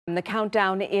And the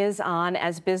countdown is on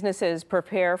as businesses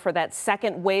prepare for that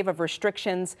second wave of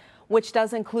restrictions, which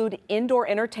does include indoor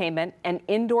entertainment and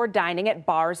indoor dining at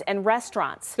bars and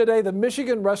restaurants. Today, the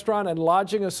Michigan Restaurant and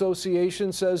Lodging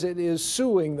Association says it is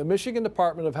suing the Michigan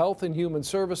Department of Health and Human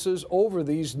Services over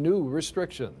these new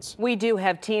restrictions. We do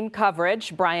have team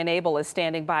coverage. Brian Abel is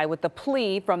standing by with the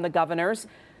plea from the governors.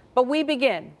 But we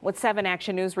begin with 7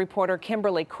 Action News reporter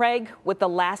Kimberly Craig with the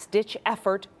last-ditch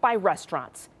effort by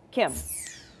restaurants. Kim.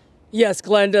 Yes,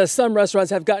 Glenda, some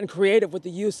restaurants have gotten creative with the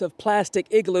use of plastic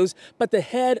igloos, but the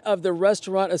head of the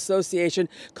Restaurant Association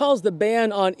calls the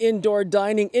ban on indoor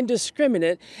dining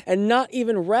indiscriminate and not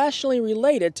even rationally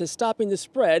related to stopping the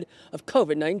spread of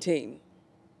COVID-19.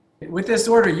 With this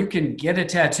order, you can get a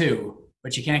tattoo,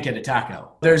 but you can't get a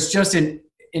taco. There's just an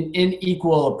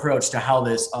unequal approach to how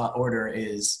this order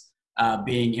is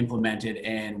being implemented,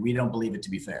 and we don't believe it to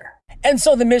be fair. And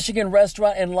so the Michigan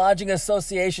Restaurant and Lodging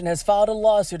Association has filed a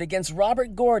lawsuit against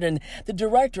Robert Gordon, the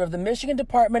director of the Michigan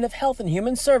Department of Health and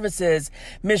Human Services.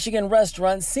 Michigan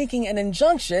restaurants seeking an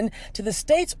injunction to the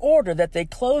state's order that they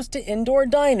close to indoor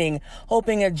dining,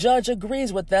 hoping a judge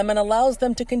agrees with them and allows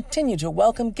them to continue to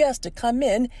welcome guests to come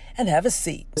in and have a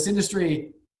seat. This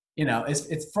industry,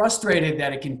 it's frustrated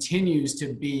that it continues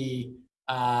to be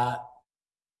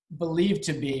believed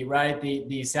to be, right,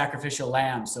 the sacrificial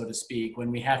lamb, so to speak,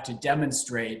 when we have to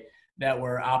demonstrate that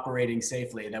we're operating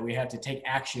safely, that we have to take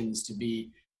actions to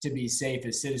be safe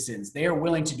as citizens. They are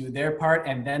willing to do their part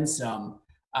and then some,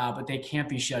 but they can't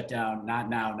be shut down, not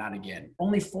now, not again.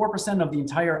 Only 4% of the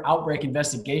entire outbreak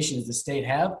investigations the state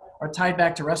have are tied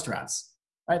back to restaurants,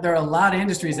 right? There are a lot of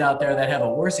industries out there that have a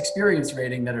worse experience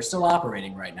rating that are still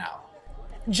operating right now.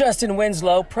 Justin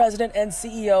Winslow, president and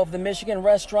CEO of the Michigan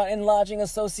Restaurant and Lodging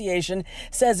Association,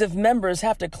 says if members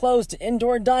have to close to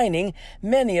indoor dining,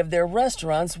 many of their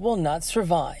restaurants will not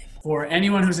survive. For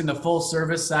anyone who's in the full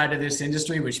service side of this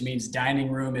industry, which means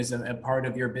dining room is a part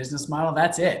of your business model,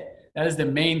 that's it. That is the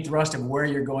main thrust of where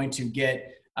you're going to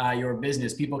get your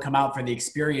business. People come out for the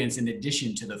experience in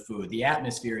addition to the food, the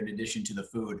atmosphere in addition to the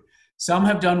food. Some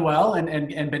have done well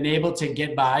and been able to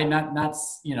get by,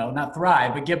 not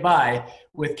thrive, but get by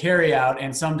with carryout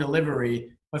and some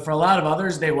delivery. But for a lot of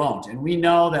others, they won't. And we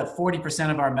know that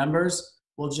 40% of our members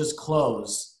will just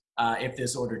close if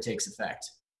this order takes effect.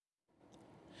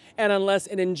 And unless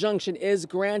an injunction is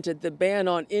granted, the ban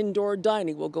on indoor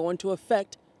dining will go into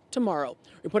effect tomorrow.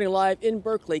 Reporting live in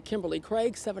Berkeley, Kimberly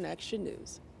Craig, 7 Action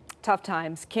News. Tough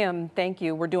times. Kim, thank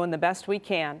you. We're doing the best we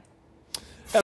can.